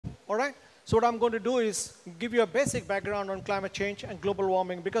all right? So what I'm going to do is give you a basic background on climate change and global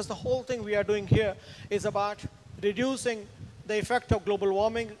warming, because the whole thing we are doing here is about reducing the effect of global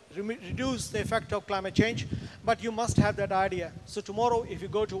warming, reduce the effect of climate change, but you must have that idea. So tomorrow, if you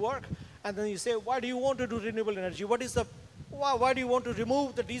go to work, and then you say, why do you want to do renewable energy? Why do you want to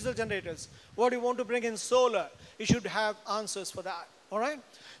remove the diesel generators? Why do you want to bring in solar? You should have answers for that, all right?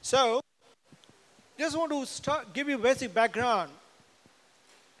 So, just want to give you basic background.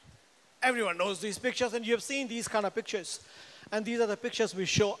 Everyone knows these pictures, and you have seen these kind of pictures. And these are the pictures we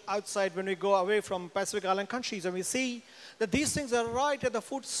show outside when we go away from Pacific Island countries, and we see that these things are right at the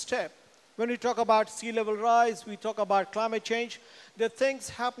footstep. When we talk about sea level rise, we talk about climate change, there are things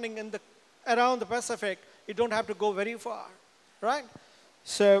happening around the Pacific. You don't have to go very far, right?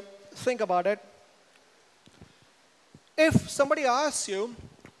 So think about it. If somebody asks you,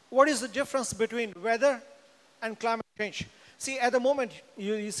 what is the difference between weather and climate change? See, at the moment,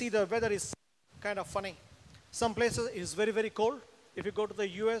 you see the weather is kind of funny. Some places it is very, very cold. If you go to the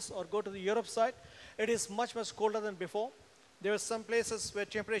US or go to the Europe side, it is much, much colder than before. There are some places where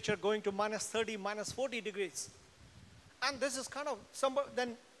temperature going to minus 30, minus 40 degrees. And this is kind of,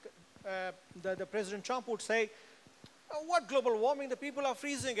 the President Trump would say, oh, what global warming? The people are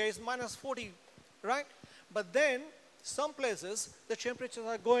freezing, it's minus 40, right? But then, some places, the temperatures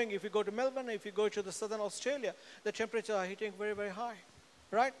are going, if you go to Melbourne, if you go to the southern Australia, the temperatures are hitting very, very high,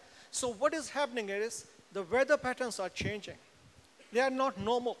 right? So what is happening is, the weather patterns are changing. They are not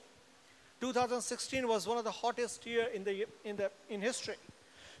normal. 2016 was one of the hottest year in history.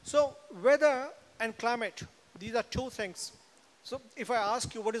 So weather and climate, these are two things. So if I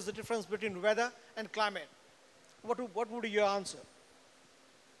ask you what is the difference between weather and climate, what would be your answer?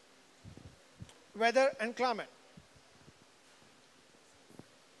 Weather and climate.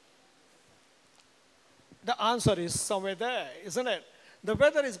 The answer is somewhere there, isn't it? The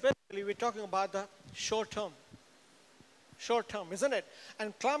weather is basically, we're talking about the short term, isn't it?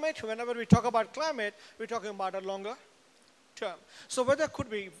 And climate, whenever we talk about climate, we're talking about a longer term. So weather could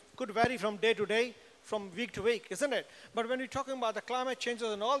vary from day to day, from week to week, isn't it? But when we're talking about the climate changes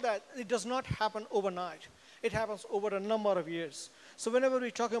and all that, it does not happen overnight. It happens over a number of years. So whenever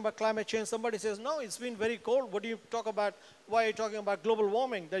we're talking about climate change, somebody says, no, it's been very cold. What do you talk about? Why are you talking about global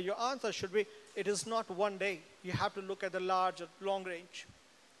warming? Then your answer should be, it is not one day. You have to look at the large, long range.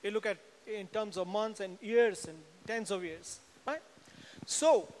 You look at in terms of months and years and tens of years, right?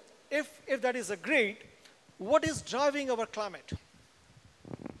 So if that is agreed, what is driving our climate?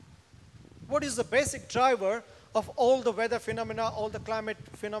 What is the basic driver of all the weather phenomena, all the climate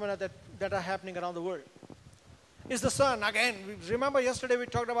phenomena that are happening around the world? It's the sun. Again, remember yesterday we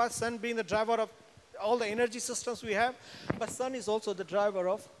talked about sun being the driver of all the energy systems we have, but sun is also the driver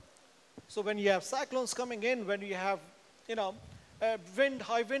of, so when you have cyclones coming in, when you have,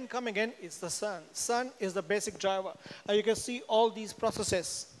 high wind coming in, it's the sun. Sun is the basic driver. And you can see all these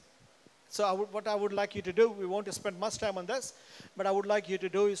processes. So what I would like you to do, we won't spend much time on this, but I would like you to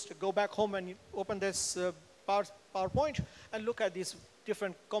do is to go back home and open this PowerPoint and look at these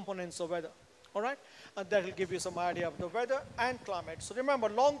different components of weather, all right? And that will give you some idea of the weather and climate. So remember,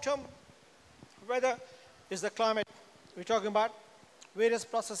 long-term weather is the climate we're talking about, various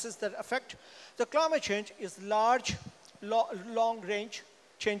processes that affect. The climate change is large, long-range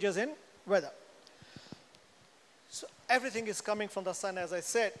changes in weather. So everything is coming from the sun, as I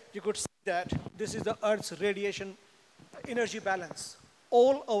said. You could see that this is the Earth's radiation energy balance.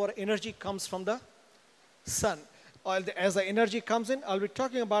 All our energy comes from the sun. As the energy comes in, I'll be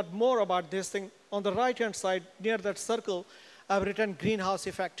talking about more about this thing. On the right-hand side, near that circle, I've written greenhouse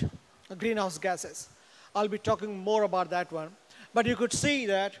effect, greenhouse gases. I'll be talking more about that one. But you could see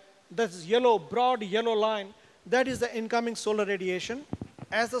that this yellow, broad yellow line, that is the incoming solar radiation.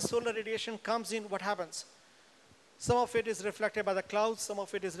 As the solar radiation comes in, what happens? Some of it is reflected by the clouds, some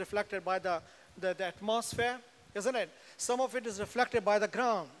of it is reflected by the atmosphere, isn't it? Some of it is reflected by the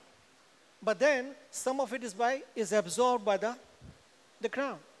ground. But then, some of it is absorbed by the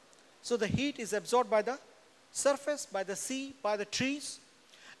ground. So the heat is absorbed by the surface, by the sea, by the trees.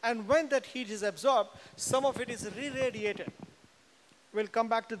 And when that heat is absorbed, some of it is re-radiated. We'll come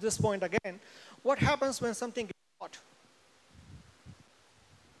back to this point again. What happens when something gets hot?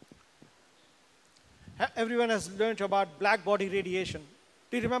 Everyone has learned about black body radiation.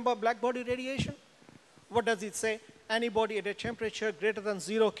 Do you remember black body radiation? What does it say? Any body at a temperature greater than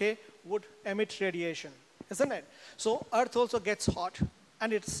 0 K would emit radiation, isn't it? So Earth also gets hot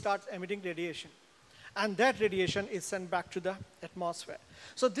and it starts emitting radiation. And that radiation is sent back to the atmosphere.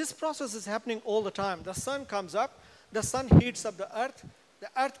 So this process is happening all the time. The sun comes up, the sun heats up the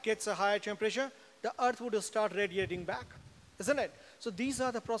Earth gets a higher temperature, the Earth would start radiating back, isn't it? So these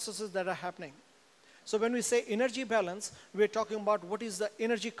are the processes that are happening. So when we say energy balance, we're talking about what is the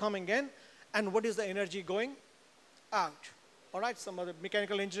energy coming in and what is the energy going out. All right, some of the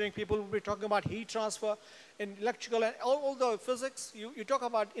mechanical engineering people will be talking about heat transfer. In electrical and all the physics, you talk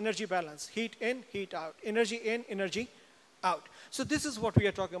about energy balance, heat in, heat out, energy in, energy out. So this is what we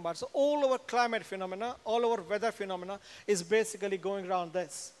are talking about. So all our climate phenomena, all our weather phenomena is basically going around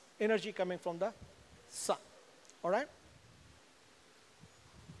this, energy coming from the sun. All right?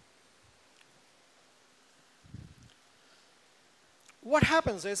 What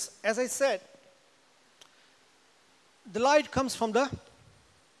happens is, as I said, the light comes from the,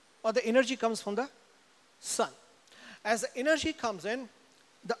 or the energy comes from the sun. As the energy comes in,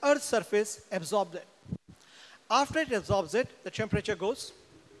 the Earth's surface absorbs it. After it absorbs it, the temperature goes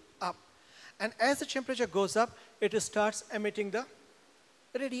up. And as the temperature goes up, it starts emitting the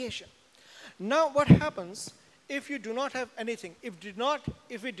radiation. Now what happens if you do not have anything? If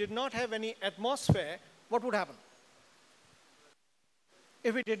we did not have any atmosphere, what would happen?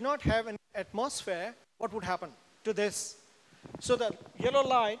 If we did not have an atmosphere, what would happen to this? So the yellow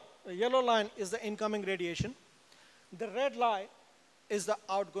line is the incoming radiation. The red line is the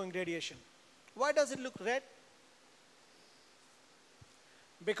outgoing radiation. Why does it look red?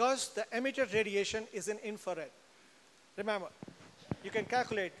 Because the emitted radiation is in infrared. Remember, you can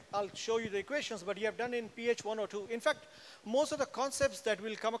calculate. I'll show you the equations, but you have done in PH 102. In fact, most of the concepts that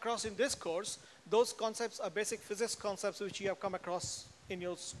we'll come across in this course, those concepts are basic physics concepts which you have come across in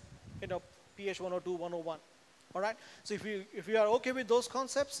your PH 102, 101. All right? So if you are okay with those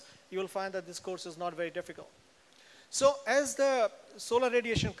concepts, you will find that this course is not very difficult. So as the solar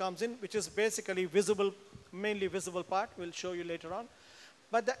radiation comes in, which is basically visible, mainly visible part, we'll show you later on.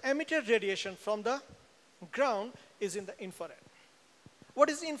 But the emitted radiation from the ground is in the infrared. What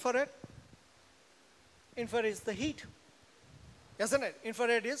is infrared? Infrared is the heat, isn't it?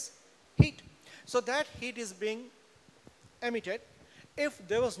 Infrared is heat. So that heat is being emitted. If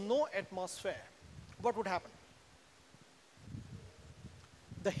there was no atmosphere, what would happen?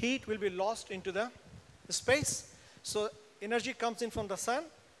 The heat will be lost into the space. So energy comes in from the sun,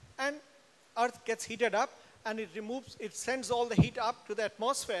 and Earth gets heated up, and it sends all the heat up to the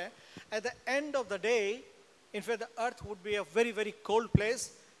atmosphere. At the end of the day, in fact, the Earth would be a very, very cold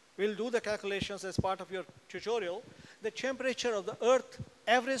place. We'll do the calculations as part of your tutorial. The temperature of the Earth,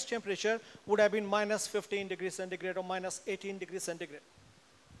 average temperature, would have been minus 15 degrees centigrade or minus 18 degrees centigrade.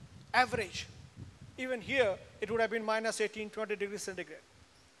 Average. Even here, it would have been minus 18, 20 degrees centigrade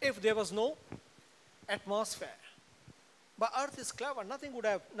if there was no atmosphere. But Earth is clever. Nothing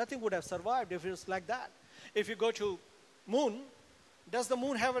would have survived if it was like that. If you go to moon, does the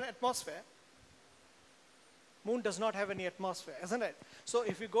moon have an atmosphere? Moon does not have any atmosphere, isn't it? So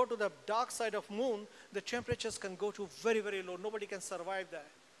if you go to the dark side of moon, the temperatures can go to very, very low. Nobody can survive there.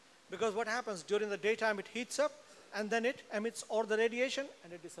 Because what happens during the daytime, it heats up, and then it emits all the radiation,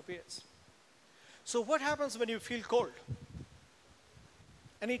 and it disappears. So what happens when you feel cold?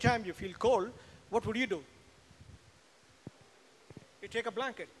 Anytime you feel cold, what would you do? You take a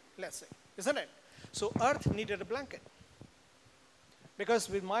blanket, let's say, isn't it? So Earth needed a blanket. Because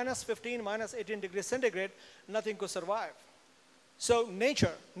with minus 15, minus 18 degrees centigrade, nothing could survive. So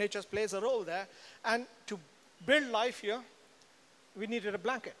nature plays a role there. And to build life here, we needed a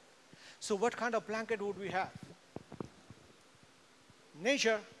blanket. So what kind of blanket would we have?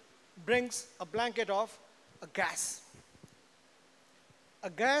 Nature brings a blanket of a gas.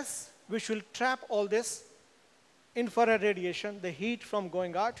 A gas which will trap all this infrared radiation, the heat from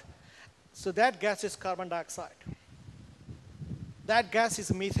going out. So that gas is carbon dioxide. That gas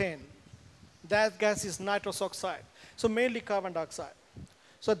is methane. That gas is nitrous oxide. So mainly carbon dioxide.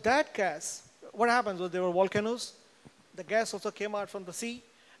 So that gas, what happens was there were volcanoes. The gas also came out from the sea.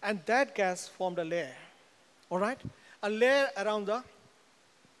 And that gas formed a layer. All right? A layer around the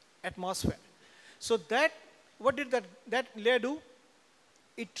atmosphere. So that, what did that layer do?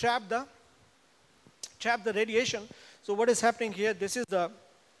 It trapped the radiation. So what is happening here? This is the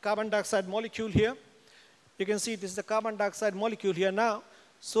carbon dioxide molecule here. You can see this is the carbon dioxide molecule here now.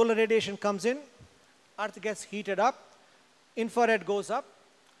 Solar radiation comes in. Earth gets heated up. Infrared goes up.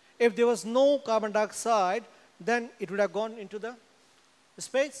 If there was no carbon dioxide, then it would have gone into the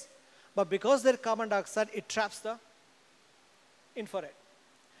space. But because there's carbon dioxide, it traps the infrared.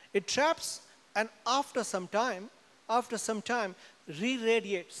 It traps, and after some time,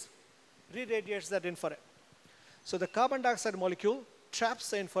 re-radiates that infrared. So the carbon dioxide molecule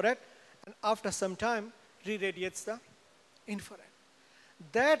traps the infrared, and after some time, re-radiates the infrared.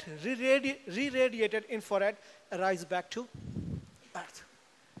 That re-radiated infrared arrives back to Earth.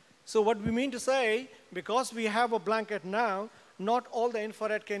 So what we mean to say, because we have a blanket now, not all the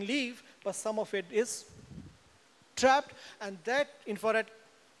infrared can leave, but some of it is trapped. And that infrared,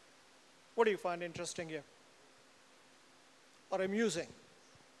 what do you find interesting here or amusing?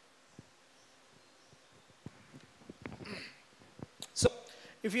 So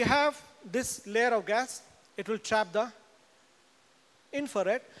if you have this layer of gas, it will trap the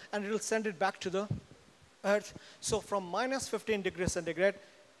infrared and it will send it back to the Earth. So from minus 15 degrees centigrade,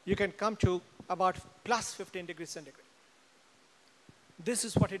 you can come to about plus 15 degrees centigrade. This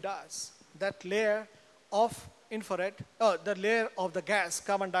is what it does. That layer of infrared, the layer of the gas,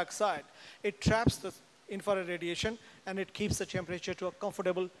 carbon dioxide, it traps the infrared radiation and it keeps the temperature to a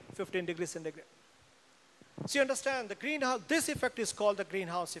comfortable 15 degrees centigrade. So you understand, the greenhouse, this effect is called the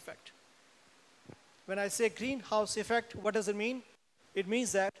greenhouse effect. When I say greenhouse effect, what does it mean? It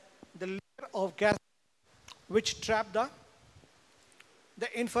means that the layer of gas which trap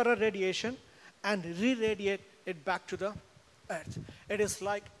the infrared radiation and re-radiate it back to the Earth. It is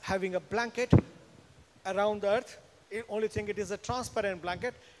like having a blanket around the Earth. The only thing, it is a transparent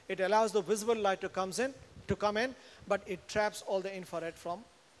blanket. It allows the visible light to come in, but it traps all the infrared from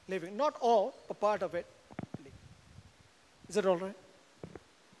leaving. Not all, but part of it. Is it all right?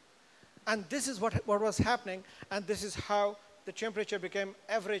 And this is what was happening, and this is how the temperature became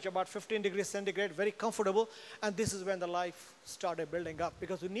average about 15 degrees centigrade, very comfortable, and this is when the life started building up,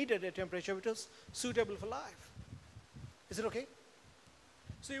 because we needed a temperature which was suitable for life. Is it okay?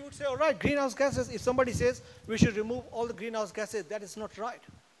 So you would say, all right, greenhouse gases, if somebody says we should remove all the greenhouse gases, that is not right.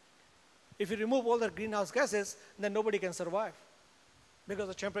 If you remove all the greenhouse gases, then nobody can survive, because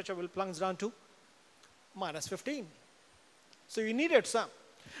the temperature will plunge down to minus 15. So you needed some.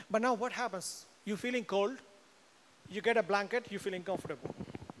 But now what happens? You're feeling cold, you get a blanket, you're feeling comfortable.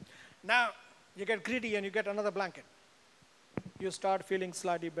 Now you get greedy and you get another blanket. You start feeling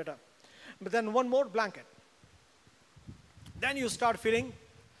slightly better. But then one more blanket. Then you start feeling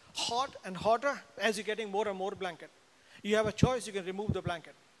hot and hotter as you're getting more and more blanket. You have a choice, you can remove the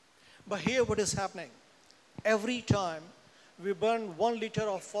blanket. But here what is happening? Every time we burn 1 liter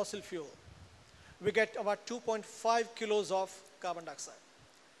of fossil fuel, we get about 2.5 kilos of carbon dioxide.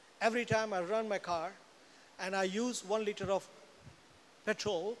 Every time I run my car and I use 1 liter of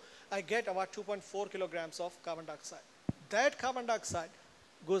petrol, I get about 2.4 kilograms of carbon dioxide. That carbon dioxide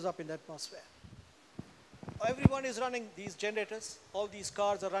goes up in the atmosphere. Everyone is running these generators, all these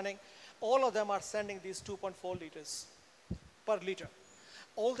cars are running, all of them are sending these 2.4 liters per liter.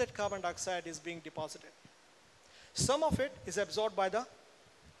 All that carbon dioxide is being deposited. Some of it is absorbed by the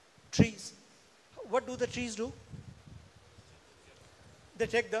trees. What do the trees do? They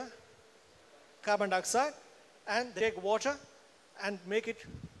take the carbon dioxide and they take water and make it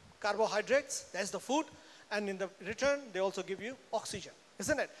carbohydrates, that's the food, and in the return they also give you oxygen,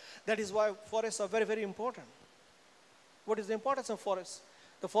 isn't it? That is why forests are very, very important. What is the importance of forests?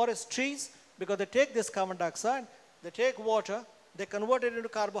 The forest trees, because they take this carbon dioxide, they take water, they convert it into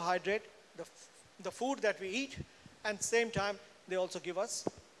carbohydrate, the food that we eat, and same time they also give us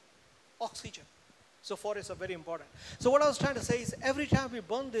oxygen. So forests are very important. So what I was trying to say is, every time we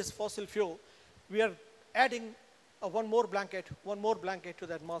burn this fossil fuel, we are adding one more blanket to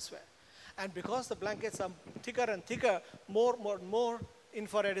the atmosphere. And because the blankets are thicker and thicker, more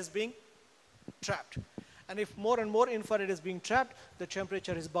infrared is being trapped. And if more and more infrared is being trapped, the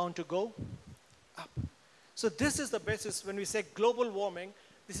temperature is bound to go up. So this is the basis when we say global warming,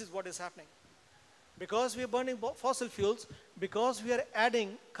 this is what is happening. Because we are burning fossil fuels, because we are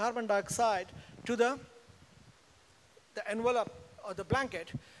adding carbon dioxide to the envelope or the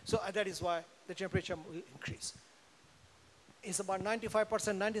blanket, so that is why the temperature will increase. It's about 95%,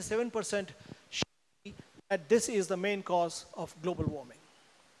 97% sure that this is the main cause of global warming.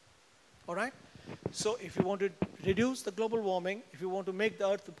 All right? So if you want to reduce the global warming, if you want to make the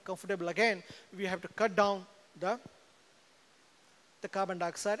earth comfortable again, we have to cut down the carbon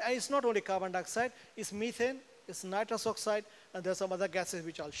dioxide. And it's not only carbon dioxide, it's methane, it's nitrous oxide, and there's some other gases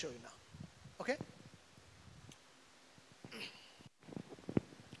which I'll show you now. Okay?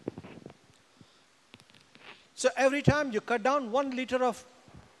 So every time you cut down 1 liter of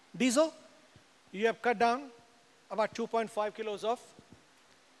diesel, you have cut down about 2.5 kilos of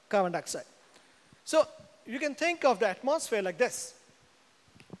carbon dioxide. So you can think of the atmosphere like this.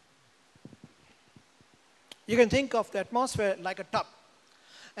 You can think of the atmosphere like a tub.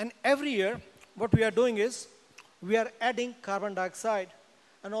 And every year, what we are doing is, we are adding carbon dioxide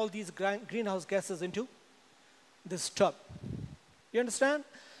and all these greenhouse gases into this tub. You understand?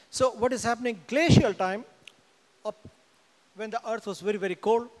 So what is happening? Glacial time, when the earth was very, very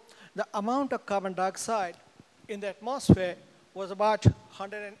cold, the amount of carbon dioxide in the atmosphere was about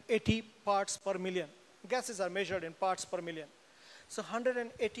 180 parts per million. Gases are measured in parts per million. So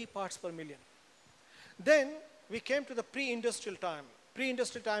 180 parts per million. Then we came to the pre-industrial time.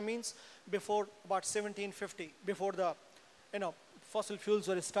 Pre-industrial time means before about 1750, before the fossil fuels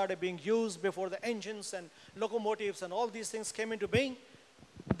were started being used, before the engines and locomotives and all these things came into being.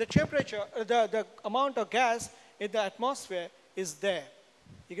 The temperature, the amount of gas in the atmosphere is there.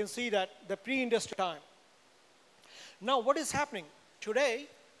 You can see that the pre-industrial time. Now what is happening? Today,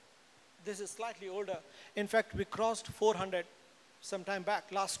 this is slightly older. In fact, we crossed 400 some time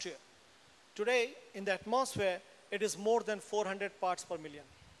back, last year. Today, in the atmosphere, it is more than 400 parts per million.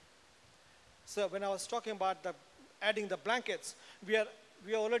 So when I was talking about adding the blankets,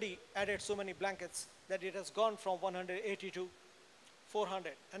 we already added so many blankets that it has gone from 180 to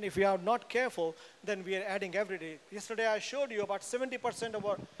 400. And if we are not careful, then we are adding every day. Yesterday I showed you about 70% of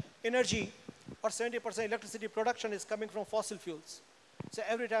our energy or 70% electricity production is coming from fossil fuels. So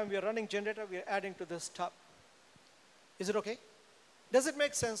every time we are running generator, we are adding to this tub. Is it okay? Does it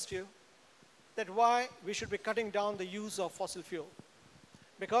make sense to you that why we should be cutting down the use of fossil fuel?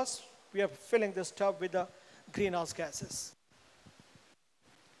 Because we are filling this tub with the greenhouse gases.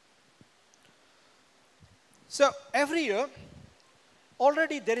 So every year,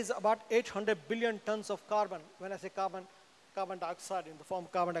 already there is about 800 billion tons of carbon. When I say carbon dioxide, in the form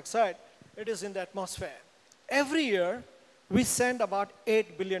of carbon dioxide, it is in the atmosphere. Every year, we send about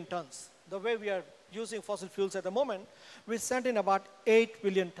 8 billion tons. The way we are using fossil fuels at the moment, we send in about 8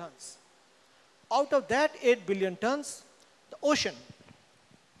 billion tons. Out of that 8 billion tons, the ocean.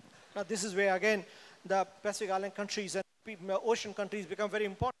 Now this is where again the Pacific Island countries and ocean countries become very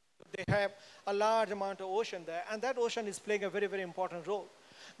important. They have a large amount of ocean there, and that ocean is playing a very, very important role.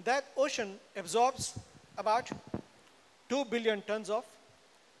 That ocean absorbs about 2 billion tons of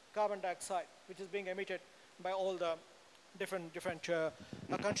carbon dioxide, which is being emitted by all the different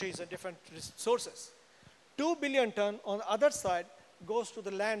countries and different sources. 2 billion ton on the other side goes to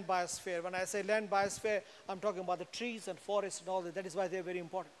the land biosphere. When I say land biosphere, I'm talking about the trees and forests and all that. That is why they're very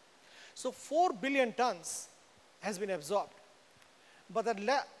important. So 4 billion tons has been absorbed. But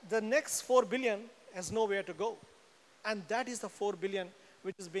the next 4 billion has nowhere to go. And that is the 4 billion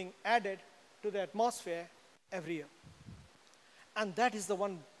which is being added to the atmosphere every year. And that is the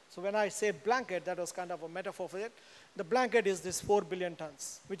one. So when I say blanket, that was kind of a metaphor for it. The blanket is this 4 billion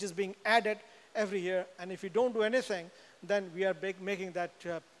tons, which is being added every year. And if you don't do anything, then we are making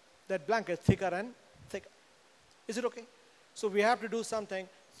that blanket thicker and thicker. Is it okay? So we have to do something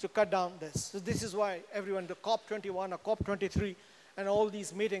to cut down this. So this is why everyone, the COP21 or COP23, and all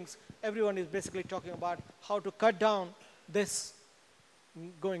these meetings, everyone is basically talking about how to cut down this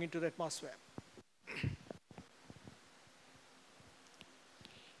going into the atmosphere.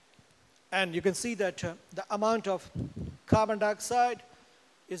 And you can see that the amount of carbon dioxide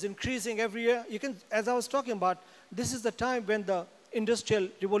is increasing every year. You can, as I was talking about, this is the time when the industrial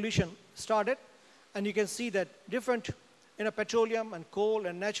revolution started, and you can see that different petroleum and coal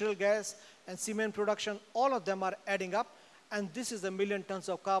and natural gas and cement production, all of them are adding up. And this is the million tons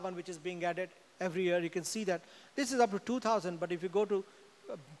of carbon which is being added every year. You can see that this is up to 2000, but if you go to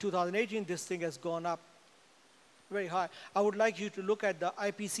 2018, this thing has gone up very high. I would like you to look at the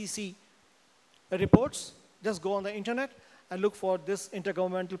IPCC reports. Just go on the internet and look for this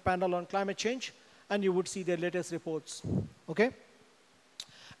Intergovernmental Panel on Climate Change, and you would see their latest reports. Okay?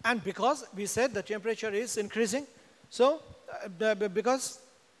 And because we said the temperature is increasing, so because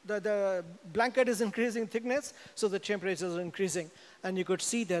the blanket is increasing thickness, so the temperature is increasing. And you could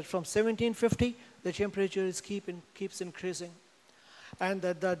see that from 1750, the temperature keeps increasing. And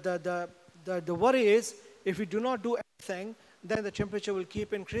the worry is, if we do not do anything, then the temperature will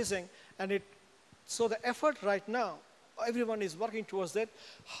keep increasing. And so the effort right now, everyone is working towards that.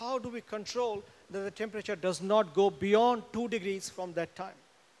 How do we control that the temperature does not go beyond 2 degrees from that time?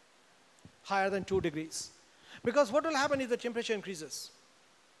 Higher than 2 degrees. Because what will happen if the temperature increases?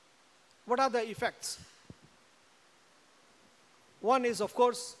 What are the effects? One is, of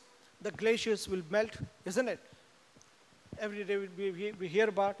course, the glaciers will melt, isn't it? Every day we hear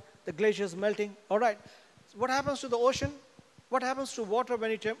about the glaciers melting. All right. So what happens to the ocean? What happens to water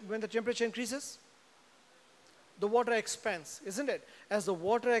when the temperature increases? The water expands, isn't it? As the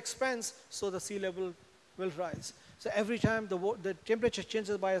water expands, so the sea level will rise. So every time the temperature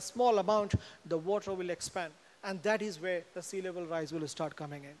changes by a small amount, the water will expand. And that is where the sea level rise will start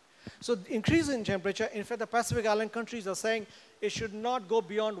coming in. So increase in temperature, in fact, the Pacific Island countries are saying it should not go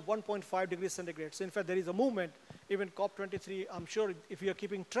beyond 1.5 degrees centigrade. So in fact, there is a movement, even COP23, I'm sure if you are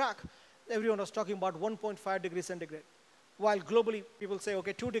keeping track, everyone was talking about 1.5 degrees centigrade. While globally, people say,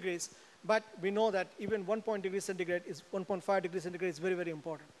 okay, 2 degrees, but we know that even 1.5 degrees centigrade is very, very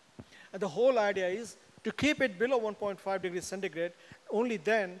important. And the whole idea is To keep it below 1.5 degrees centigrade, only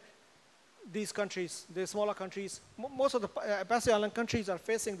then these countries, the smaller countries, most of the Pacific Island countries are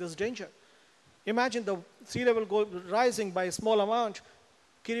facing this danger. Imagine the sea level rising by a small amount.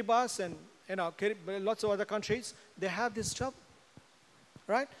 Kiribati and lots of other countries, they have this trouble,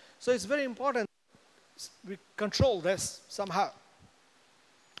 right? So it's very important we control this somehow.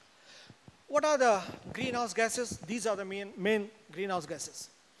 What are the greenhouse gases? These are the main greenhouse gases.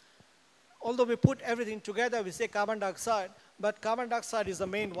 Although we put everything together, we say carbon dioxide, but carbon dioxide is the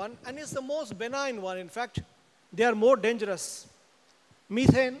main one, and it's the most benign one. In fact, they are more dangerous.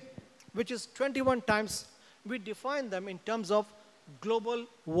 Methane, which is 21 times, we define them in terms of global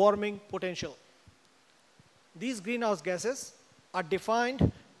warming potential. These greenhouse gases are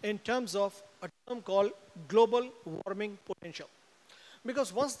defined in terms of a term called global warming potential.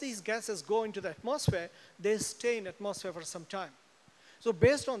 Because once these gases go into the atmosphere, they stay in the atmosphere for some time. So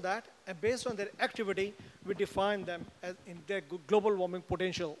based on that, and based on their activity, we define them as in their global warming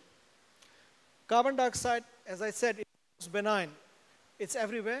potential. Carbon dioxide, as I said, is benign. It's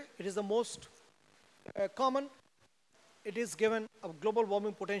everywhere. It is the most common. It is given a global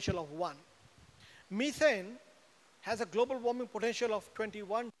warming potential of 1. Methane has a global warming potential of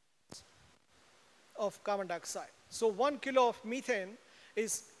 21 of carbon dioxide. So 1 kilo of methane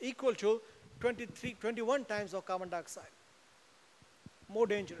is equal to 21 times of carbon dioxide. More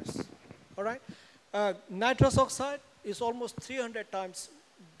dangerous, all right? Nitrous oxide is almost 300 times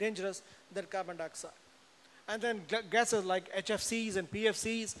dangerous than carbon dioxide. And then gases like HFCs and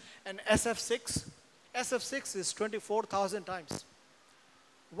PFCs and SF6. SF6 is 24,000 times.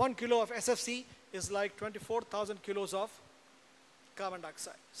 1 kilo of SFC is like 24,000 kilos of carbon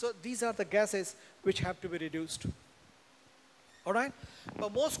dioxide. So these are the gases which have to be reduced. All right?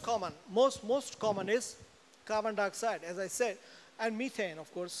 But most common is carbon dioxide, as I said, and methane,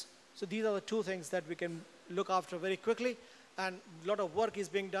 of course. So these are the two things that we can look after very quickly, and a lot of work is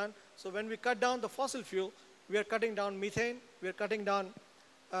being done. So when we cut down the fossil fuel, we are cutting down methane, we are cutting down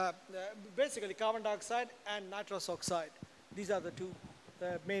basically carbon dioxide and nitrous oxide. These are the two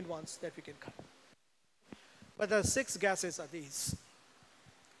main ones that we can cut. But the 6 gases are these.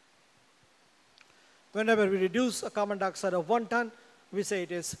 Whenever we reduce a carbon dioxide of 1 ton, we say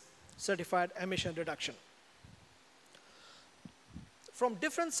it is certified emission reduction. From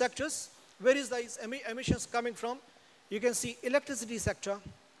different sectors, where is these emissions coming from? You can see electricity sector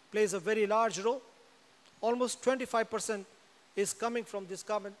plays a very large role. Almost 25% is coming from this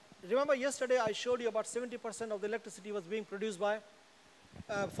carbon. Remember yesterday I showed you about 70% of the electricity was being produced by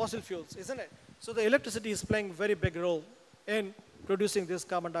fossil fuels, isn't it? So the electricity is playing a very big role in producing this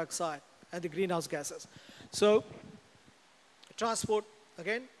carbon dioxide and the greenhouse gases. So transport,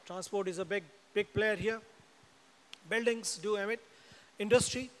 again, transport is a big player here. Buildings do emit.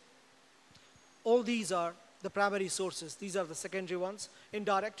 Industry, all these are the primary sources. These are the secondary ones,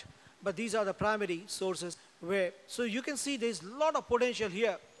 indirect, but these are the primary sources where, so you can see there's a lot of potential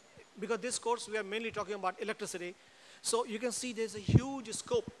here, because this course we are mainly talking about electricity. So you can see there's a huge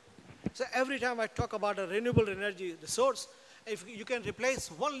scope. So every time I talk about a renewable energy resource, if you can replace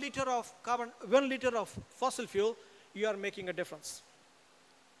 1 liter of carbon, 1 liter of fossil fuel, you are making a difference,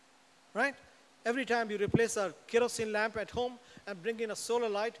 right? Every time you replace a kerosene lamp at home and bring in a solar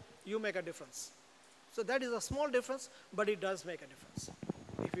light, you make a difference. So that is a small difference, but it does make a difference.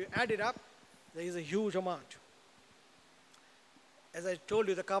 If you add it up, there is a huge amount. As I told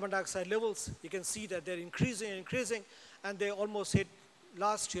you, the carbon dioxide levels, you can see that they're increasing, and they almost hit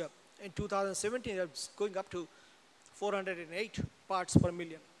last year. In 2017, it's going up to 408 parts per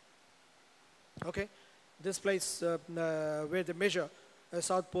million. Okay? This place where they measure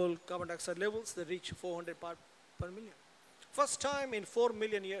South Pole carbon dioxide levels, they reach 400 parts per million. First time in 4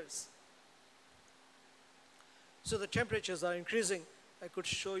 million years. So the temperatures are increasing. I could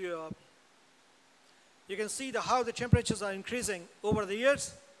show you. You can see how the temperatures are increasing over the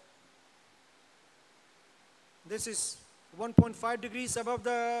years. This is 1.5 degrees above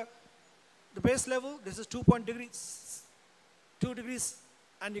the base level. This is 2 degrees.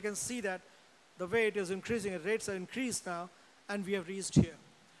 And you can see that the way it is increasing, the rates are increased now, and we have reached here.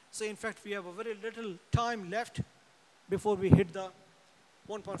 So in fact, we have a very little time left before we hit the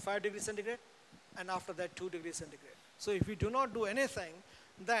 1.5 degrees centigrade, and after that 2 degrees centigrade. So if we do not do anything,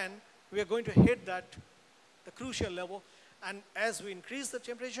 then we are going to hit the crucial level, and as we increase the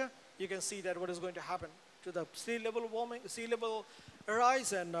temperature, you can see that what is going to happen to the sea level warming, sea level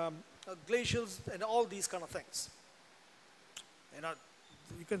rise, and glaciers, and all these kind of things.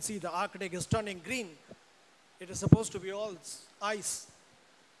 You can see the Arctic is turning green. It is supposed to be all ice.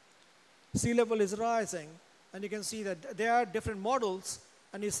 Sea level is rising, and you can see that there are different models,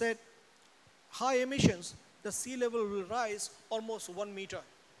 and he said high emissions, the sea level will rise almost 1 meter.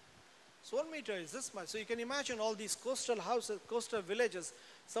 So 1 meter is this much. So you can imagine all these coastal houses, coastal villages,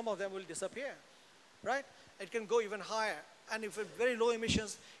 some of them will disappear, right? It can go even higher. And if it's very low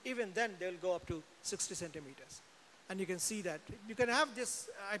emissions, even then they'll go up to 60 centimeters. And you can see that. You can have this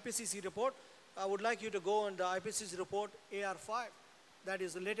IPCC report. I would like you to go on the IPCC report AR5. That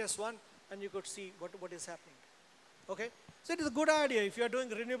is the latest one, and you could see what is happening. Okay? So it is a good idea. If you are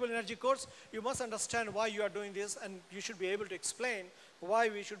doing a renewable energy course, you must understand why you are doing this, and you should be able to explain why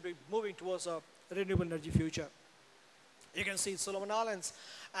we should be moving towards a renewable energy future. You can see Solomon Islands,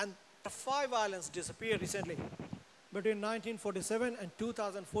 and the 5 islands disappeared recently. Between 1947 and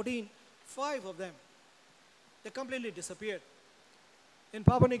 2014, 5 of them, they completely disappeared. In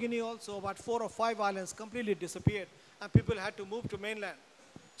Papua New Guinea also, about 4 or 5 islands completely disappeared, and people had to move to mainland.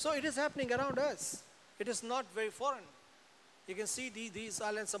 So it is happening around us. It is not very foreign. You can see these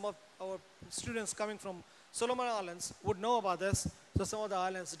islands, some of our students coming from Solomon Islands would know about this, so some of the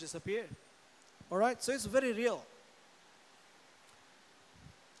islands disappeared. All right, so it's very real.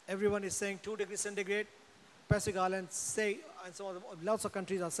 Everyone is saying 2 degrees centigrade. Pacific Islands say, and lots of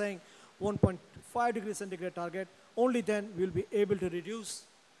countries are saying 1.5 degrees centigrade target. Only then we'll be able to reduce.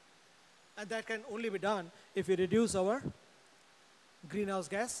 And that can only be done if we reduce our greenhouse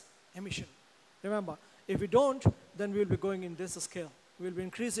gas emission. Remember, if we don't, then we'll be going in this scale. We'll be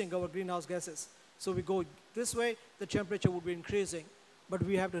increasing our greenhouse gases. So we go this way, the temperature will be increasing. But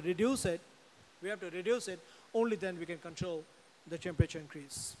we have to reduce it. We have to reduce it. Only then we can control the temperature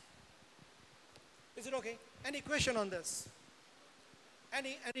increase. Is it okay? Any question on this?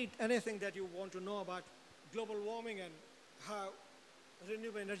 Anything that you want to know about global warming and how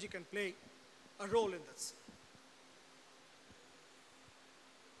renewable energy can play a role in this?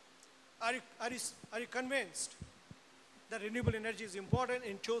 Are you convinced that renewable energy is important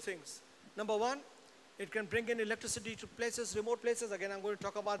in 2 things? Number 1, it can bring in electricity to places, remote places. Again, I'm going to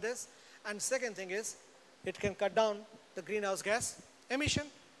talk about this. And second thing is, it can cut down the greenhouse gas emission,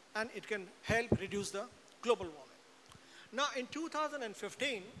 and it can help reduce the global warming. Now, in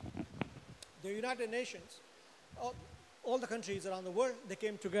 2015, the United Nations, all the countries around the world, they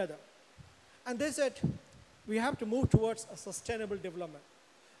came together. And they said, we have to move towards a sustainable development.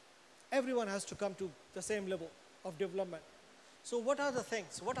 Everyone has to come to the same level of development. So what are the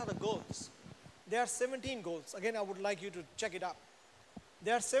things? What are the goals? There are 17 goals. Again, I would like you to check it up.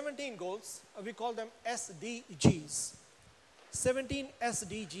 There are 17 goals. We call them SDGs. 17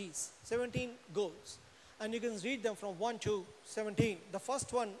 SDGs, 17 goals. And you can read them from 1 to 17. The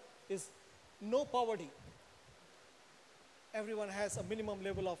first one is no poverty. Everyone has a minimum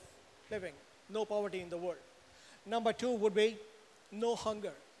level of living, no poverty in the world. Number 2 would be no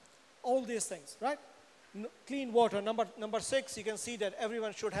hunger. All these things, right? No, clean water. Number 6, you can see that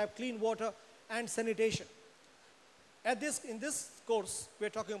everyone should have clean water and sanitation. In this course, we're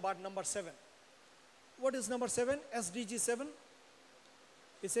talking about number 7. What is number 7? SDG 7.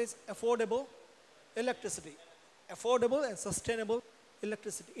 It says affordable electricity. Affordable and sustainable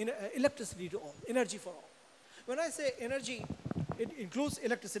electricity. Electricity to all. Energy for all. When I say energy, it includes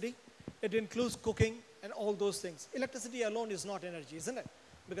electricity. It includes cooking and all those things. Electricity alone is not energy, isn't it?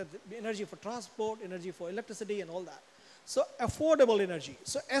 Because the energy for transport, energy for electricity and all that. So affordable energy.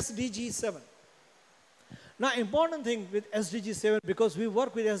 So SDG 7. Now, important thing with SDG 7, because we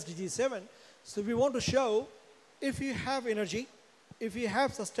work with SDG 7, so we want to show if you have energy, if you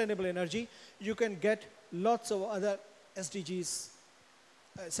have sustainable energy, you can get lots of other SDGs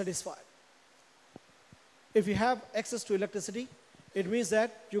satisfied. If you have access to electricity, it means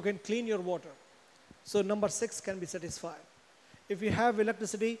that you can clean your water. So number 6 can be satisfied. If you have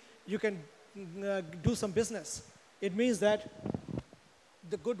electricity, you can do some business. It means that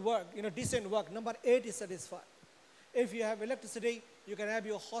the good work, decent work, number 8 is satisfied. If you have electricity, you can have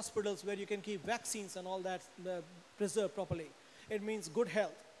your hospitals where you can keep vaccines and all that preserved properly. It means good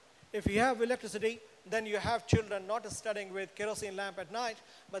health. If you have electricity, then you have children not studying with kerosene lamp at night,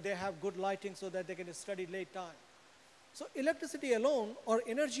 but they have good lighting so that they can study late time. So electricity alone or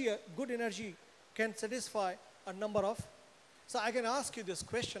energy, good energy, can satisfy a number of. So I can ask you this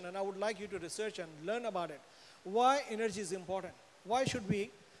question, and I would like you to research and learn about it. Why energy is important? Why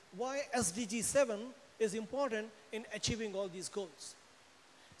SDG 7 is important in achieving all these goals?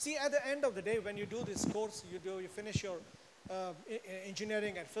 See, at the end of the day, when you do this course, you finish your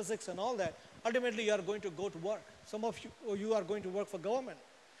engineering and physics and all that, ultimately you are going to go to work. Some of you are going to work for government.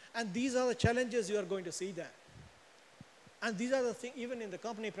 And these are the challenges you are going to see there. And these are the things, even in the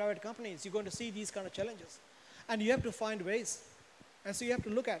private companies, you're going to see these kind of challenges. And you have to find ways. And so you have to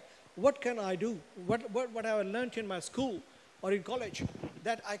look at, what can I do? What have I learned in my school? or in college,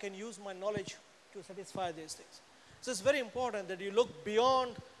 that I can use my knowledge to satisfy these things. So it's very important that you look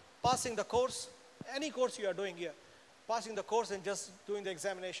beyond passing the course, any course you are doing here, passing the course and just doing the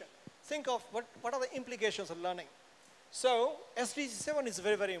examination. Think of what are the implications of learning. So SDG 7 is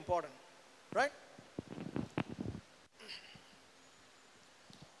very, very important, right?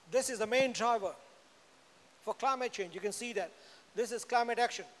 This is the main driver for climate change. You can see that. This is climate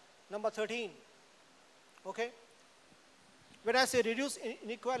action, number 13. Okay? When I say reduce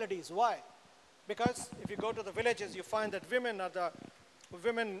inequalities, why? Because if you go to the villages, you find that women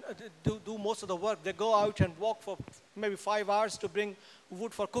do most of the work. They go out and walk for maybe 5 hours to bring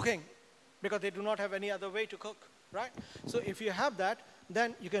wood for cooking because they do not have any other way to cook, right? So if you have that,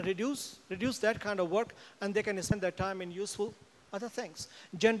 then you can reduce that kind of work, and they can spend their time in useful other things.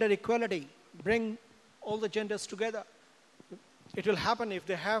 Gender equality, bring all the genders together. It will happen if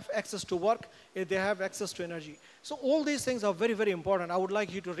they have access to work, if they have access to energy. So all these things are very, very important. I would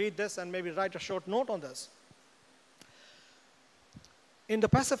like you to read this and maybe write a short note on this. In the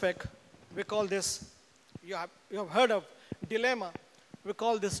Pacific, we call this, you have heard of dilemma, we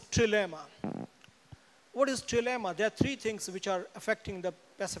call this trilemma. What is trilemma? There are 3 things which are affecting the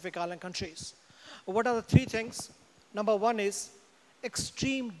Pacific Island countries. What are the 3 things? Number 1 is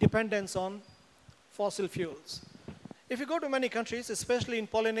extreme dependence on fossil fuels. If you go to many countries, especially in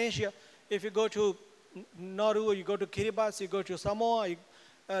Polynesia, if you go to Nauru, you go to Kiribati, you go to Samoa,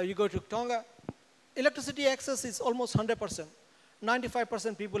 you go to Tonga, electricity access is almost 100%.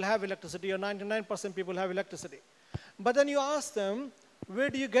 95% people have electricity, or 99% people have electricity. But then you ask them, where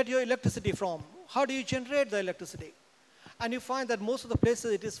do you get your electricity from? How do you generate the electricity? And you find that most of the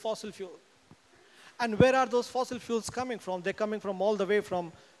places it is fossil fuel. And where are those fossil fuels coming from? They're coming from all the way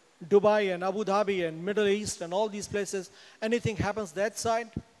from Dubai and Abu Dhabi and Middle East and all these places. Anything happens that side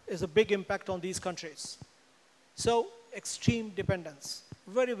is a big impact on these countries. So extreme dependence,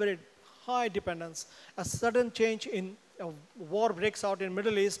 very, very high dependence. A sudden change in war breaks out in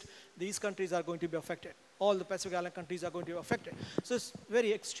Middle East, these countries are going to be affected. All the Pacific Island countries are going to be affected. So it's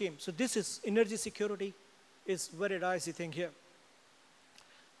very extreme. So this is energy security is very dicey thing here.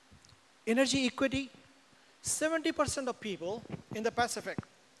 Energy equity, 70% of people in the Pacific.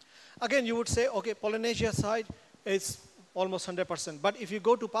 Again, you would say, okay, Polynesia side is almost 100%. But if you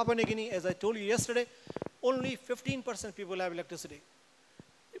go to Papua New Guinea, as I told you yesterday, only 15% people have electricity.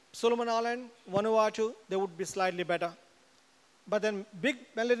 Solomon Island, Vanuatu, they would be slightly better. But then big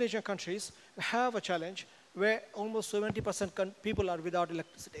Melanesian countries have a challenge where almost 70% people are without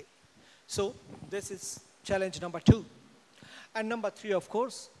electricity. So this is challenge number 2. And number 3, of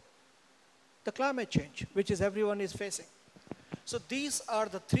course, the climate change, which is everyone is facing. So these are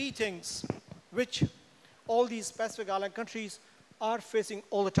the 3 things which all these Pacific Island countries are facing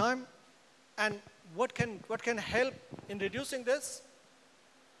all the time. And what can help in reducing this?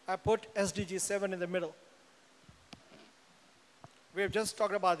 I put SDG 7 in the middle. We have just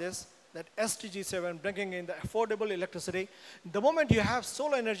talked about this, that SDG 7, bringing in the affordable electricity. The moment you have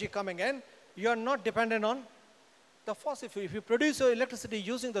solar energy coming in, you are not dependent on the fossil fuel. If you produce your electricity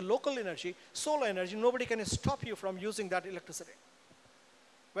using the local energy, solar energy, nobody can stop you from using that electricity.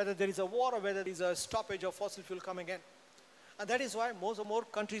 Whether there is a war or whether there is a stoppage of fossil fuel coming in. And that is why more and more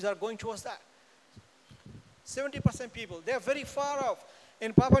countries are going towards that. 70% people, they are very far off.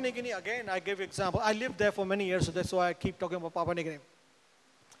 In Papua New Guinea, again, I give you an example. I lived there for many years, so that's why I keep talking about Papua New Guinea.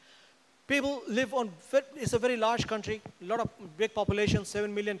 People live on, it's a very large country, a lot of big population,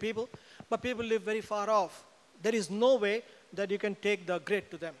 7 million people, but people live very far off. There is no way that you can take the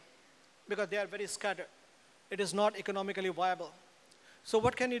grid to them because they are very scattered. It is not economically viable. So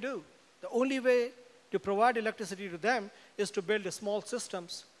what can you do? The only way to provide electricity to them is to build small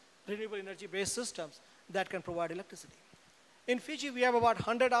systems, renewable energy-based systems that can provide electricity. In Fiji, we have about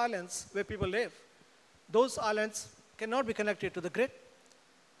 100 islands where people live. Those islands cannot be connected to the grid.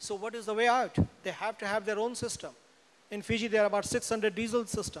 So what is the way out? They have to have their own system. In Fiji, there are about 600 diesel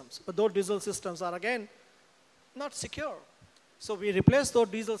systems, but those diesel systems are, again, not secure. So we replace those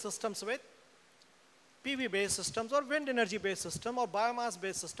diesel systems with PV-based systems or wind energy-based system or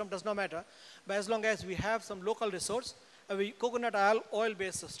biomass-based system, does not matter. But as long as we have some local resource, a coconut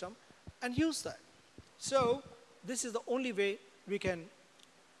oil-based system, and use that. So this is the only way we can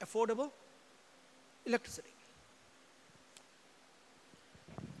affordable electricity.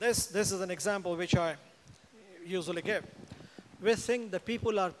 This is an example which I usually give. We think that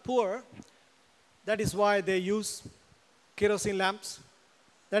people are poor. That is why they use kerosene lamps.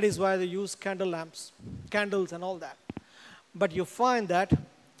 That is why they use candle lamps, candles and all that. But you find that,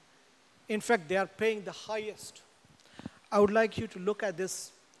 in fact, they are paying the highest. I would like you to look at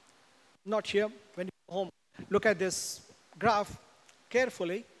this, not here, when you go home. Look at this graph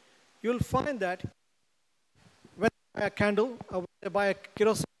carefully, you'll find that when they buy a candle or when they buy a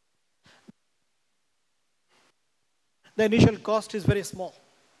kerosene, the initial cost is very small.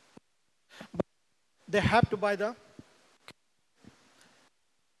 But they have to buy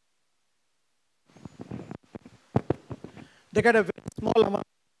they get a very small amount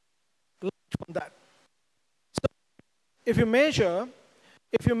of light from that. So if you measure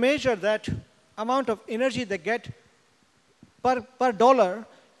that amount of energy they get per dollar,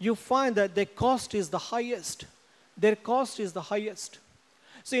 you find that their cost is the highest. Their cost is the highest.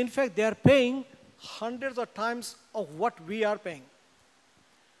 So in fact, they are paying hundreds of times of what we are paying.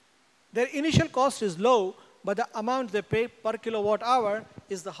 Their initial cost is low, but the amount they pay per kilowatt hour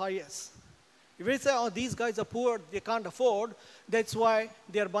is the highest. If we say, oh, these guys are poor, they can't afford, that's why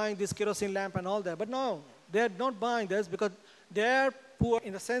they are buying this kerosene lamp and all that. But no, they're not buying this because they're poor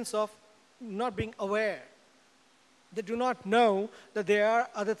in the sense of not being aware. They do not know that there are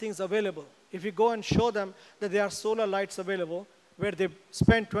other things available. If you go and show them that there are solar lights available, where they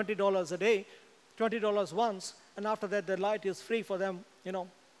spend $20 a day, $20 once, and after that the light is free for them,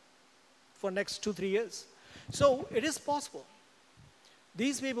 for next 2-3 years. So it is possible.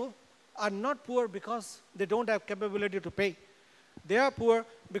 These people are not poor because they don't have capability to pay. They are poor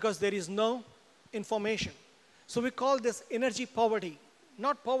because there is no information. So we call this energy poverty.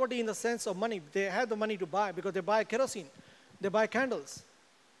 Not poverty in the sense of money. They have the money to buy because they buy kerosene. They buy candles.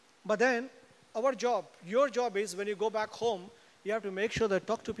 But then our job, your job is when you go back home, you have to make sure that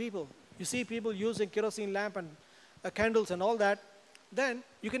talk to people. You see people using kerosene lamp and candles and all that, then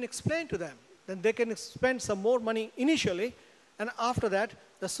you can explain to them. Then they can spend some more money initially, and after that,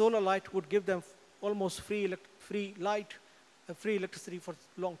 the solar light would give them almost free light, free electricity for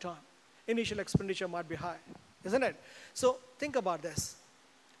a long time. Initial expenditure might be high, isn't it? So think about this.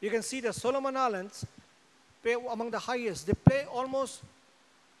 You can see the Solomon Islands pay among the highest. They pay almost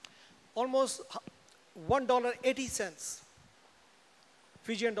 $1.80.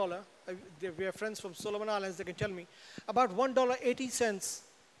 Fijian dollar. We have friends from Solomon Islands, they can tell me. About $1.80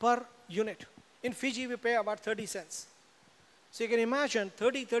 per unit. In Fiji, we pay about 30 cents. So you can imagine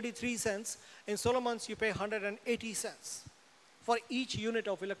 33 cents. In Solomons, you pay 180 cents for each unit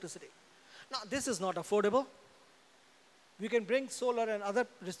of electricity. Now, this is not affordable. We can bring solar and other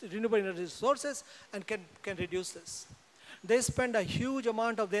renewable energy sources and can reduce this. They spend a huge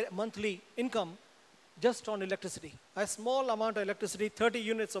amount of their monthly income just on electricity. A small amount of electricity, 30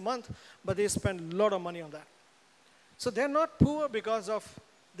 units a month, but they spend a lot of money on that. So they're not poor because of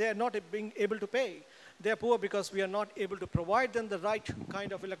they're not being able to pay. They're poor because we are not able to provide them the right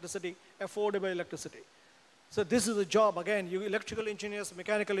kind of electricity, affordable electricity. So this is the job, again, you electrical engineers,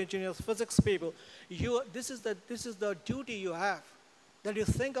 mechanical engineers, physics people, this is the duty you have, that you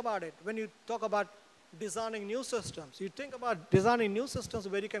think about it. When you talk about designing new systems, you think about designing new systems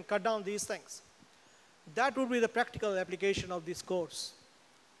where you can cut down these things. That would be the practical application of this course.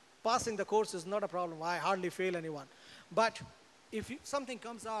 Passing the course is not a problem. I hardly fail anyone. But if something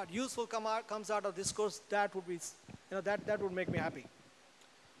comes out, useful comes out of this course, that would be, that would make me happy.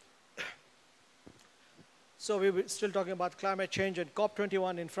 So we were still talking about climate change and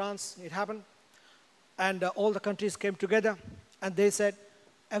COP21 in France. It happened. And all the countries came together. And they said,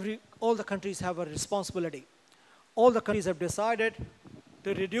 all the countries have a responsibility. All the countries have decided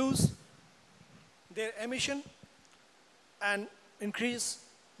to reduce their emission and increase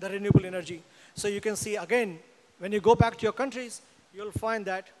the renewable energy. So you can see, again, when you go back to your countries, you'll find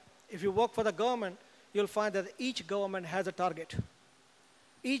that if you work for the government, you'll find that each government has a target.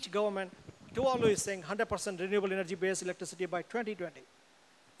 Each government, Tuvalu is saying 100% renewable energy-based electricity by 2020.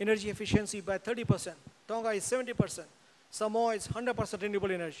 Energy efficiency by 30%. Tonga is 70%. Samoa is 100%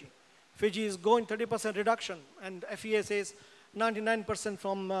 renewable energy. Fiji is going 30% reduction, and FEA says 99%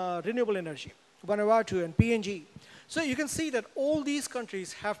 from renewable energy. Vanuatu and PNG. So you can see that all these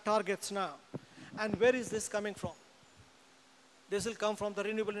countries have targets now. And where is this coming from? This will come from the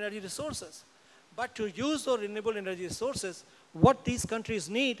renewable energy resources. But to use those renewable energy resources, what these countries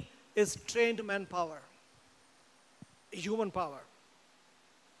need is trained manpower, human power.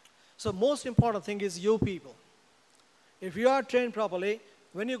 So most important thing is you people. If you are trained properly,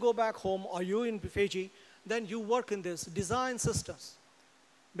 when you go back home or you in Fiji, then you work in this, design systems.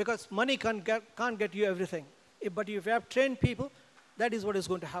 Because money can't get you everything. But if you have trained people, that is what is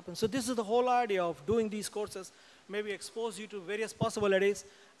going to happen. So this is the whole idea of doing these courses. Maybe expose you to various possibilities,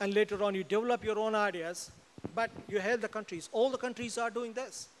 and later on you develop your own ideas, but you help the countries. All the countries are doing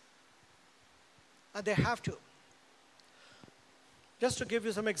this. And they have to. Just to give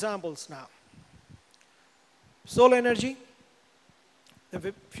you some examples now. Solar energy,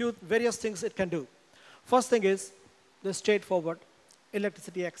 the few various things it can do. First thing is, the straightforward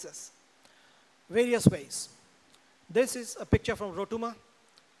electricity access. Various ways. This is a picture from Rotuma.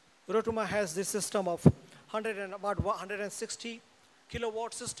 Rotuma has this system of about 160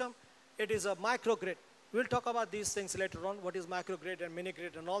 kilowatt system. It is a microgrid. We'll talk about these things later on, what is microgrid and mini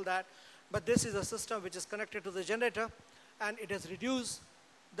grid and all that. But this is a system which is connected to the generator, and it has reduced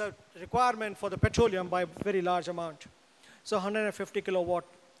the requirement for the petroleum by a very large amount. So 150 kilowatt.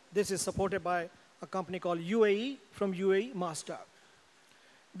 This is supported by a company called UAE from UAE Master.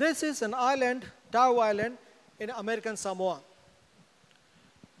 This is an island, Tau Island, in American Samoa.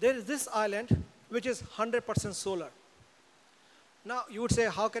 There is this island which is 100% solar. Now you would say,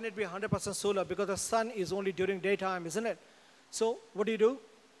 how can it be 100% solar? Because the sun is only during daytime, isn't it? So what do?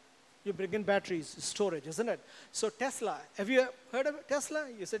 You bring in batteries, storage, isn't it? So Tesla, have you heard of Tesla?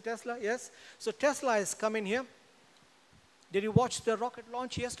 You said Tesla, yes? So Tesla is coming here. Did you watch the rocket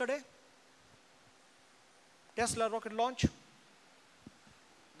launch yesterday? Tesla rocket launch?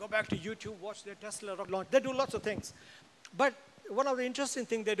 Go back to YouTube, watch the Tesla rocket launch. They do lots of things. But one of the interesting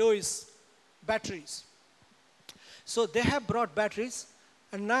things they do is batteries. So they have brought batteries,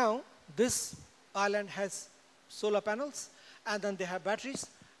 and now this island has solar panels, and then they have batteries,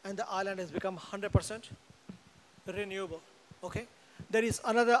 and the island has become 100% renewable. Okay? There is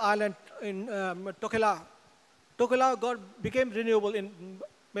another island in Tokelau. Tokelau became renewable in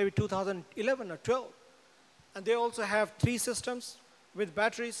maybe 2011 or 12. And they also have 3 systems with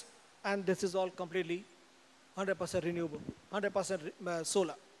batteries, and this is all completely 100% renewable, 100%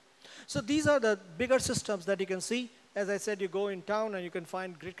 solar. So these are the bigger systems that you can see. As I said, you go in town and you can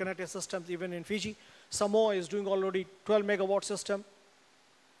find grid-connected systems even in Fiji. Samoa is doing already 12 megawatt system.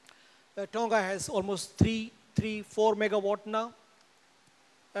 Tonga has almost 4 megawatt now.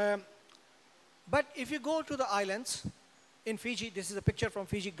 But if you go to the islands in Fiji, this is a picture from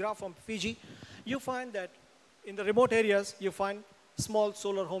Fiji, graph from Fiji, you find that in the remote areas, you find small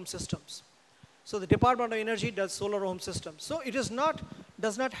solar home systems. So the Department of Energy does solar home systems. So it does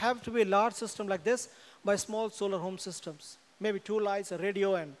not have to be a large system like this, but small solar home systems. Maybe 2 lights, a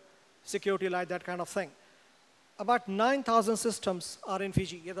radio, and security light, that kind of thing. About 9,000 systems are in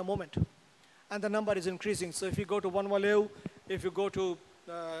Fiji at the moment. And the number is increasing. So if you go to Vanuatu, if you go to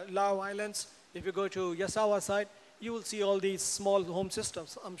Lau Islands, if you go to Yasawa side, you will see all these small home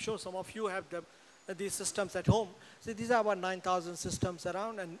systems. I'm sure some of you have these systems at home. So these are about 9,000 systems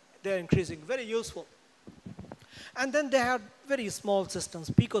around, and they're increasing. Very useful. And then they have very small systems,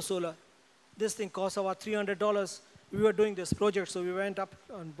 Pico Solar. This thing costs about $300. We were doing this project, so we went up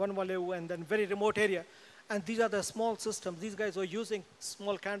on Vanuatu and then very remote area. And these are the small systems. These guys were using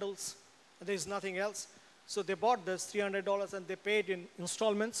small candles. There's nothing else. So they bought this $300 and they paid in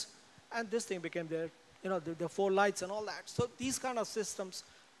installments. And this thing became their, the 4 lights and all that. So these kind of systems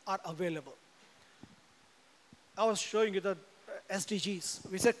are available. I was showing you the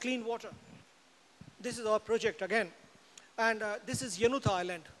SDGs. We said clean water. This is our project again. And this is Yenuta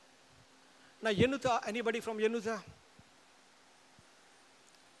Island. Now Yenuta, anybody from Yenuta?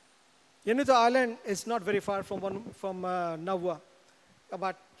 Yenuta Island is not very far from Naua,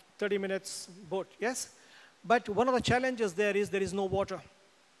 about 30 minutes boat, yes? But one of the challenges there is no water.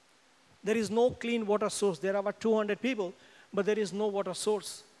 There is no clean water source. There are about 200 people, but there is no water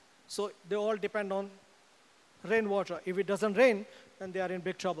source. So they all depend on rainwater. If it doesn't rain, then they are in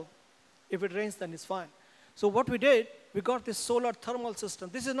big trouble. If it rains, then it's fine. So what we did, we got this solar thermal system.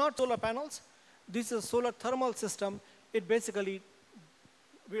 This is not solar panels. This is a solar thermal system. It basically,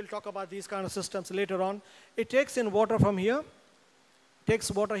 we'll talk about these kind of systems later on. It takes in water from here, takes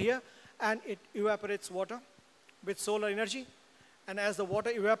water here, and it evaporates water with solar energy. And as the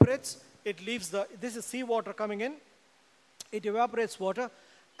water evaporates, it leaves this is seawater coming in. It evaporates water,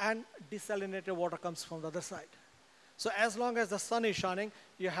 and desalinated water comes from the other side. So as long as the sun is shining,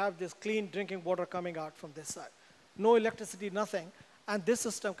 you have this clean drinking water coming out from this side. No electricity, nothing. And this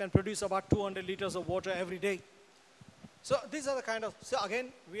system can produce about 200 liters of water every day. So these are the kind of, so again,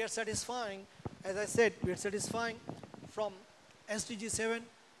 we are satisfying, as I said, we are satisfying from SDG 7,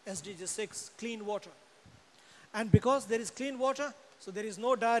 SDG 6, clean water. And because there is clean water, so there is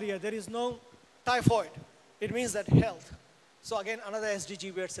no diarrhea, there is no typhoid. It means that health. So again, another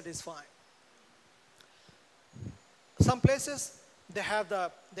SDG we are satisfying. Some places, they have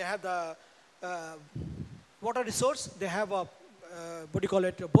the water resource. They have a, what do you call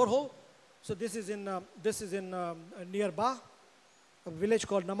it, a borehole. So this is in near Ba, a village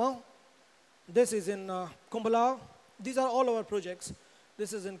called Namau. This is in Kumbalao. These are all our projects.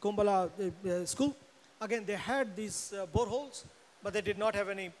 This is in Kumbalao school. Again, they had these boreholes, but they did not have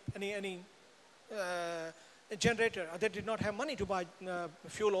any generator. They did not have money to buy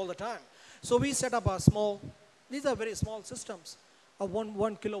fuel all the time. So we set up a small These are very small systems, a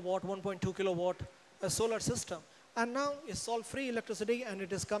 1 kilowatt, 1.2 kilowatt, a solar system. And now it's all free electricity, and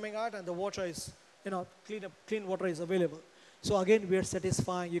it is coming out, and the water is, clean water is available. So again, we are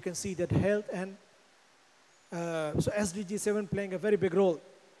satisfying. You can see that health and so SDG 7 playing a very big role.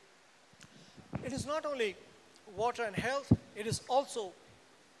 It is not only water and health, it is also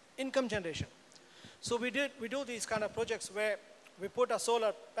income generation. So we do these kind of projects where we put a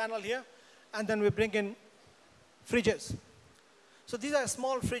solar panel here, and then we bring in fridges. So these are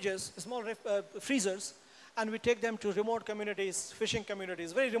small fridges, small freezers, and we take them to remote communities, fishing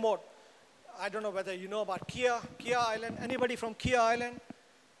communities, very remote. I don't know whether you know about Kia Island. Anybody from Kia Island?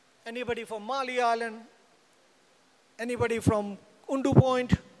 Anybody from Mali Island? Anybody from Undu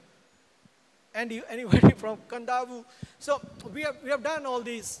Point? Anybody from Kandavu? So we have done all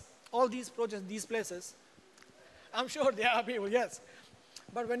these projects, these places. I'm sure there are people, yes.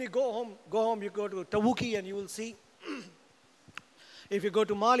 But when you go home, you go to Tavuki and you will see. If you go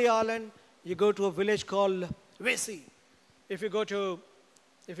to Mali Island, you go to a village called Wesi. If you go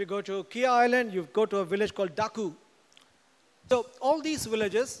to Kia Island, you go to a village called Daku. So all these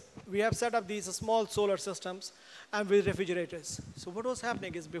villages, we have set up these small solar systems and with refrigerators. So what was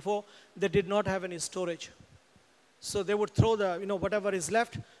happening is before, they did not have any storage. So they would throw the, whatever is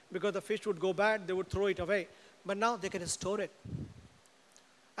left, because the fish would go bad, they would throw it away. But now they can store it.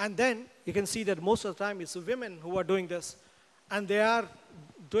 And then you can see that most of the time it's women who are doing this. And they are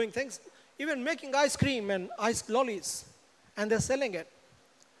doing things, even making ice cream and ice lollies. And they're selling it.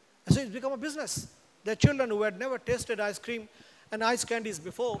 And so it's become a business. There are children who had never tasted ice cream and ice candies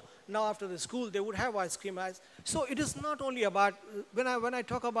before. Now after the school, they would have ice cream. So it is not only about, when I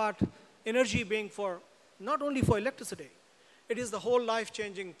talk about energy being not only for electricity, it is the whole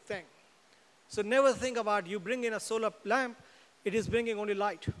life-changing thing. So never think about you bring in a solar lamp, it is bringing only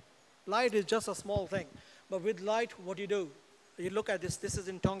light. Light is just a small thing. But with light, what do? You look at this is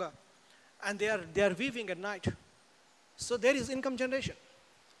in Tonga. And they are weaving at night. So there is income generation.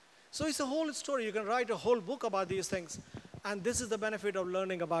 So it's a whole story. You can write a whole book about these things. And this is the benefit of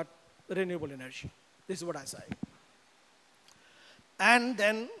learning about renewable energy. This is what I say. And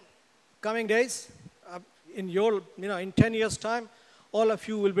then, coming days, in 10 years' time, all of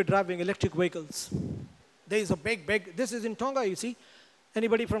you will be driving electric vehicles. There is a big, this is in Tonga, you see.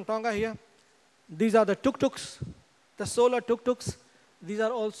 Anybody from Tonga here? These are the tuk-tuks, the solar tuk-tuks. These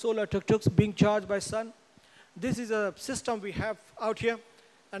are all solar tuk-tuks being charged by sun. This is a system we have out here,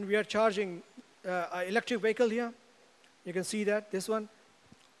 and we are charging an electric vehicle here. You can see that, this one.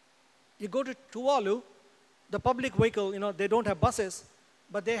 You go to Tuvalu, the public vehicle, they don't have buses,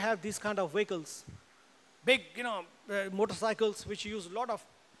 but they have these kind of vehicles. Big, motorcycles which use a lot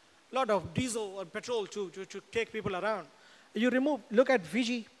of diesel or petrol to take people around. Look at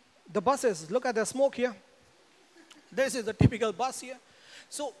Fiji, the buses, look at the smoke here. This is the typical bus here.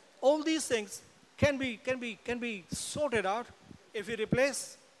 So all these things can be sorted out if we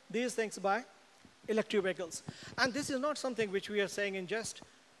replace these things by electric vehicles. And this is not something which we are saying in jest.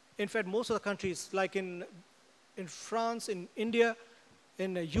 In fact, most of the countries, like in France, in India,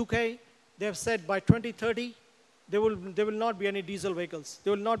 in the UK, they have said by 2030, there will not be any diesel vehicles.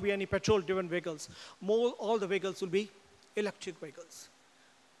 There will not be any petrol-driven vehicles. All the vehicles will be electric vehicles.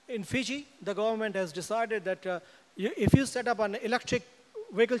 In Fiji, the government has decided that if you set up an electric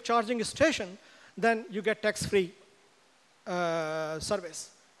vehicle charging station, then you get tax-free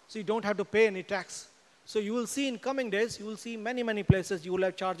service. So you don't have to pay any tax. So you will see in coming days, you will see many places you will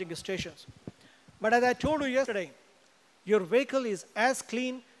have charging stations. But as I told you yesterday, your vehicle is as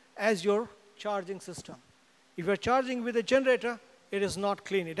clean as your charging system. If you're charging with a generator, it is not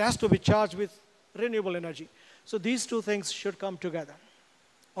clean. It has to be charged with renewable energy. So these two things should come together.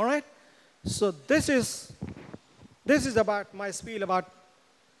 All right? So this is about my spiel about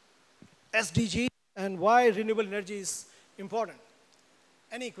SDG and why renewable energy is important.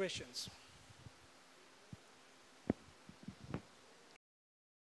 Any questions?